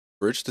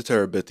Bridge to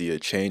Terabithia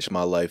changed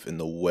my life in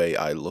the way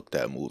I looked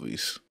at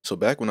movies. So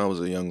back when I was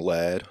a young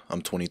lad,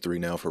 I'm 23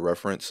 now for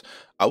reference,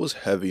 I was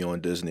heavy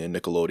on Disney and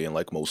Nickelodeon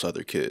like most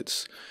other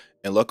kids.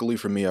 And luckily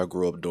for me, I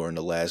grew up during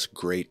the last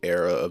great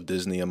era of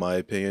Disney in my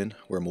opinion,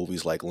 where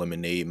movies like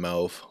Lemonade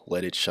Mouth,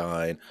 Let It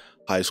Shine,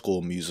 High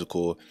School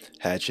Musical,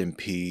 Hatch and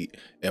Pete,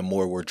 and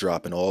more were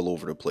dropping all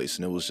over the place,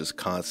 and it was just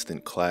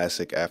constant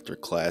classic after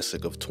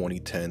classic of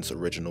 2010's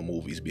original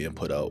movies being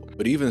put out.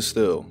 But even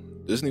still,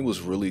 Disney was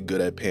really good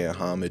at paying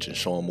homage and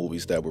showing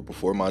movies that were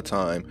before my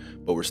time,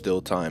 but were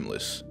still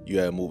timeless. You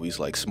had movies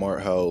like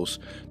Smart House,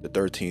 The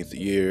 13th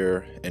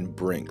Year, and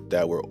Brink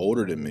that were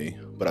older than me,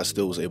 but I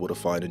still was able to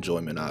find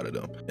enjoyment out of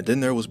them. And then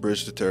there was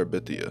Bridge to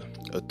Terabithia,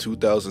 a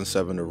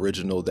 2007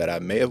 original that I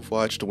may have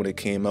watched when it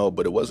came out,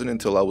 but it wasn't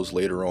until I was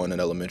later on in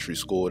elementary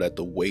school that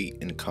the weight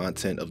and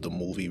content of the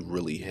movie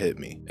really hit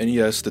me. And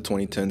yes, the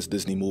 2010s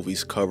Disney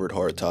movies covered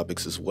hard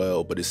topics as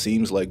well, but it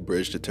seems like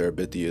Bridge to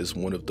Terabithia is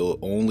one of the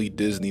only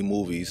Disney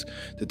movies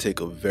to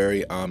take a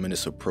very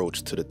ominous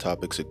approach to the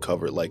topics it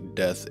covered, like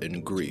death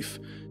and grief.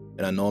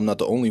 And I know I'm not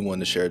the only one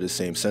to share this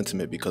same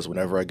sentiment, because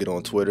whenever I get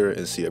on Twitter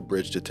and see a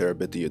Bridge to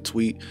Terabithia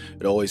tweet,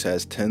 it always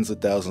has tens of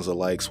thousands of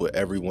likes, with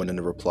everyone in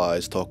the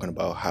replies talking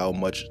about how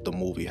much the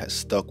movie has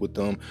stuck with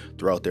them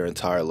throughout their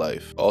entire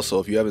life. Also,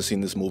 if you haven't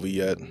seen this movie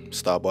yet,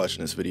 stop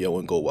watching this video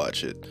and go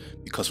watch it,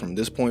 because from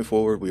this point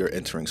forward we are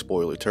entering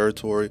spoiler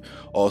territory.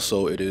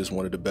 Also, it is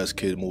one of the best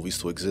kid movies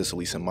to exist, at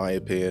least in my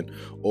opinion,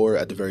 or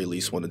at the very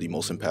least one of the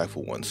most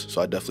impactful ones,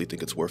 so I definitely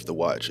think it's worth the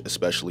watch,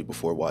 especially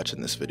before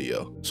watching this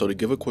video. So to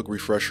give a quick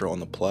refresher on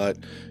the plot,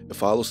 it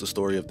follows the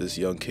story of this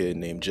young kid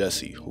named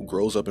Jesse, who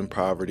grows up in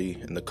poverty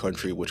in the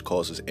country, which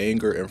causes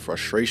anger and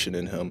frustration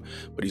in him,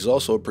 but he's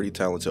also a pretty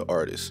talented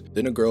artist.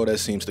 Then a girl that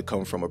seems to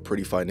come from a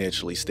pretty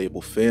financially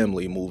stable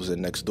family moves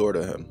in next door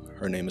to him.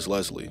 Her name is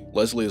Leslie.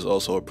 Leslie is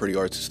also a pretty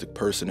artistic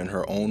person in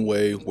her own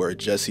way, where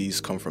Jesse's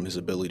come from his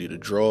ability to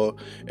draw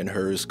and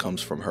hers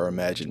comes from her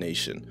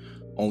imagination.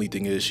 Only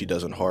thing is, she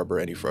doesn't harbor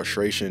any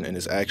frustration and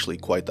is actually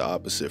quite the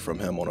opposite from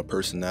him on a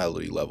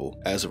personality level.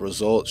 As a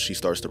result, she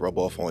starts to rub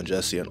off on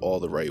Jesse in all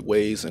the right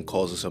ways and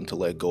causes him to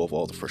let go of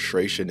all the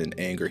frustration and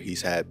anger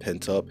he's had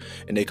pent up,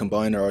 and they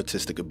combine their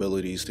artistic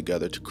abilities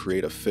together to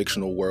create a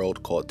fictional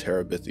world called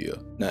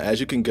Terabithia. Now, as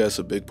you can guess,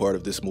 a big part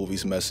of this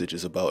movie's message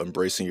is about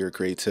embracing your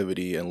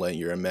creativity and letting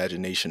your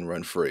imagination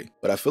run free.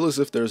 But I feel as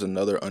if there's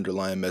another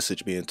underlying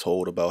message being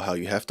told about how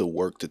you have to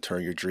work to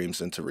turn your dreams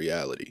into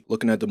reality.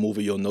 Looking at the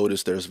movie, you'll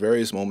notice there's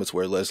various moments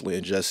where Leslie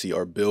and Jesse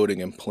are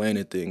building and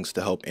planning things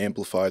to help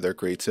amplify their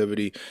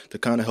creativity to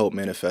kind of help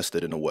manifest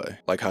it in a way.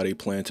 Like how they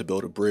plan to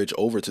build a bridge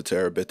over to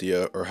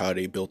Terabithia, or how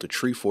they built a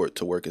tree fort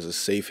to work as a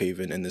safe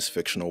haven in this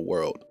fictional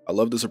world. I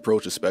love this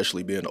approach,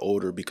 especially being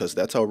older, because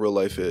that's how real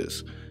life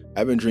is.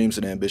 Having dreams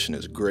and ambition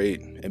is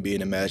great, and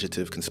being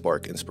imaginative can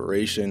spark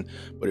inspiration,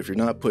 but if you're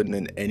not putting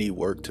in any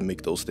work to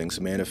make those things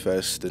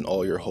manifest, then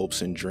all your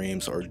hopes and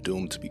dreams are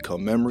doomed to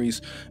become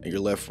memories, and you're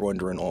left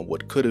wondering on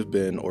what could have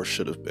been or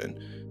should have been.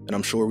 And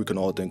I'm sure we can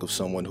all think of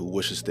someone who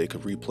wishes they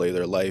could replay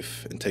their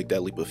life and take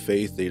that leap of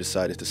faith they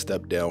decided to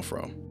step down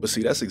from. But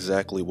see, that's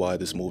exactly why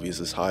this movie is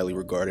as highly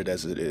regarded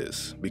as it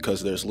is,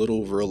 because there's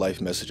little real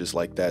life messages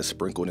like that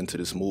sprinkled into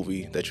this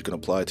movie that you can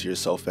apply to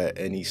yourself at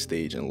any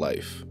stage in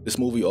life. This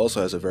movie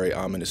also has a very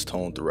ominous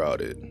tone throughout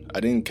it. I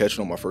didn't catch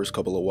it on my first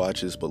couple of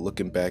watches, but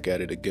looking back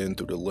at it again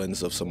through the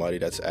lens of somebody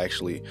that's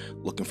actually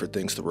looking for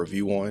things to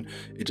review on,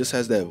 it just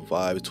has that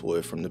vibe to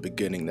it from the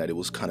beginning that it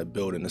was kind of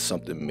building to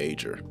something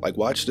major. Like,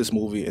 watch this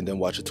movie and then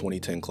watch a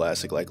 2010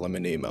 classic like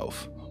Lemonade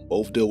Mouth.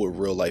 Both deal with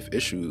real life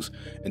issues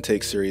and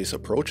take serious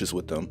approaches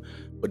with them,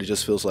 but it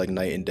just feels like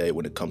night and day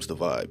when it comes to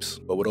vibes.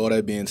 But with all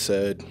that being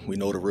said, we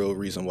know the real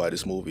reason why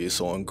this movie is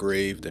so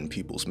engraved in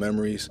people's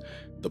memories: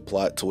 the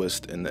plot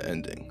twist and the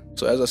ending.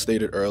 So as I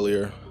stated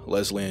earlier,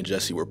 Leslie and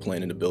Jesse were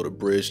planning to build a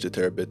bridge to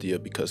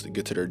Terabithia because to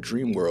get to their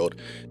dream world,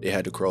 they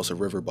had to cross a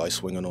river by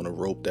swinging on a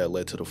rope that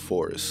led to the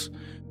forest.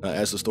 Now,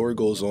 as the story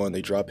goes on,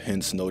 they drop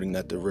hints noting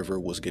that the river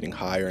was getting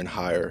higher and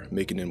higher,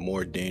 making it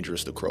more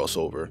dangerous to cross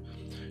over.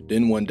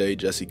 Then one day,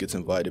 Jesse gets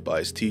invited by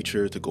his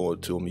teacher to go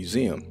to a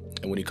museum,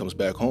 and when he comes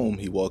back home,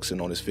 he walks in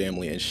on his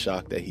family in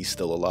shock that he's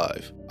still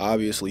alive.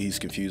 Obviously, he's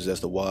confused as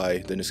to why.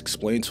 Then it's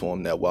explained to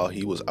him that while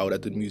he was out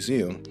at the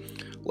museum,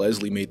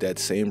 Leslie made that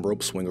same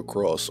rope swing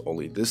across,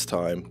 only this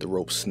time the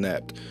rope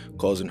snapped,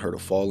 causing her to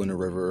fall in the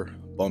river,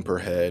 bump her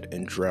head,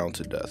 and drown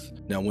to death.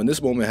 Now, when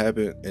this moment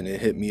happened and it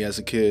hit me as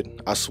a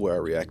kid, I swear I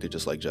reacted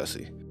just like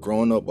Jesse.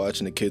 Growing up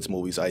watching the kids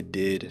movies I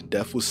did,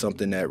 death was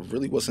something that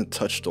really wasn't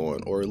touched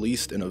on, or at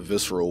least in a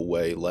visceral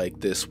way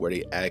like this, where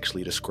they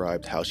actually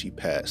described how she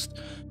passed.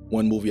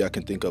 One movie I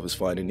can think of is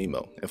Finding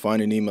Nemo. In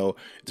Finding Nemo,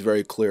 it's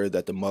very clear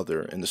that the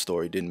mother in the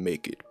story didn't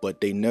make it,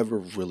 but they never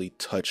really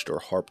touched or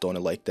harped on it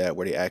like that,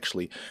 where they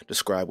actually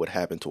describe what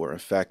happened to her. In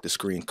fact, the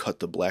screen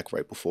cut to black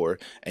right before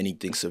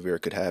anything severe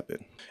could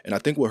happen. And I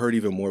think what hurt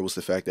even more was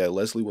the fact that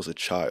Leslie was a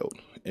child,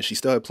 and she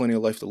still had plenty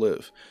of life to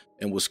live,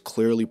 and was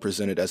clearly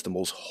presented as the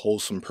most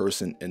wholesome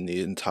person in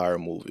the entire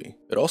movie.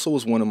 It also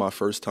was one of my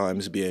first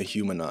times being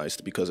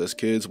humanized, because as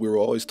kids we were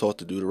always taught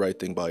to do the right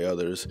thing by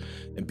others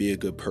and be a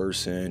good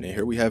person, and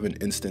here we have an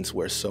instance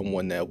where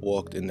someone that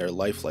walked in their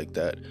life like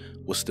that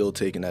was still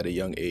taken at a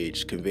young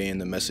age, conveying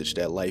the message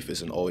that life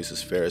isn't always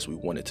as fair as we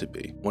want it to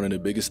be. One of the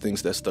biggest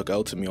things that stuck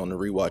out to me on the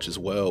rewatch as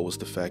well was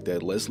the fact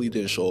that Leslie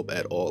didn't show up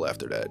at all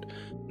after that,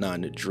 not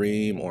in the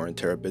dream or in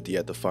Terabithia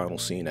at the final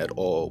scene at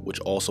all,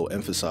 which also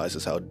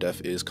emphasizes how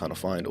death is kind of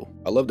final.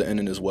 I love the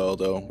ending as well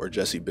though, where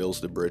Jesse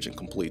builds the bridge and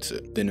completes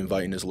it, then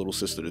inviting his little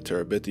sister to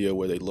Terabithia,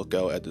 where they look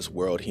out at this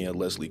world he and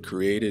Leslie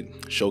created,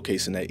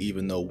 showcasing that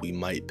even though we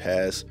might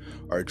pass,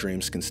 our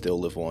dreams can still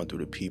live on through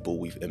the people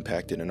we've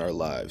impacted in our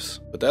lives.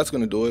 But that's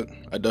gonna do it.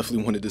 I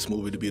definitely wanted this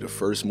movie to be the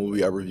first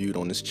movie I reviewed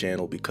on this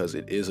channel, because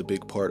it is a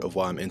big part of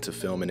why I'm into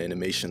film and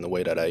animation the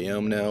way that I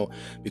am now,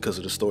 because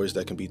of the stories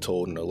that can be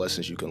told and the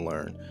lessons you can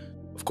learn.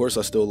 Of course,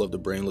 I still love the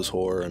brainless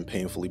horror and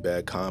painfully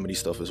bad comedy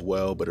stuff as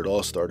well, but it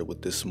all started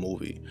with this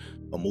movie.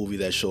 A movie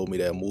that showed me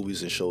that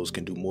movies and shows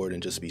can do more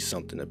than just be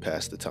something to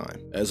pass the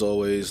time. As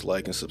always,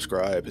 like and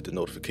subscribe, hit the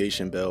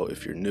notification bell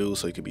if you're new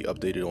so you can be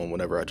updated on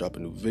whenever I drop a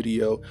new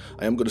video.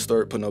 I am going to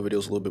start putting out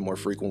videos a little bit more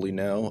frequently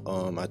now.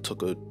 I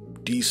took a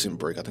decent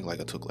break. I think I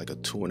took like a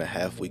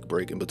 2.5 week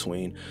break in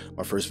between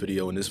my first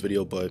video and this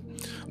video, but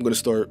I'm going to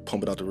start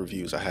pumping out the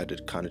reviews. I had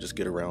to kind of just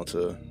get around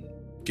to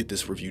get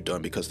this review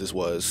done, because this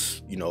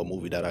was, you know, a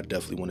movie that I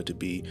definitely wanted to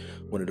be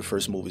one of the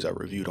first movies I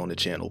reviewed on the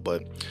channel.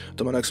 But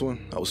until my next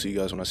one, I will see you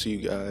guys when I see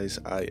you guys.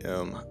 I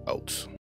am out.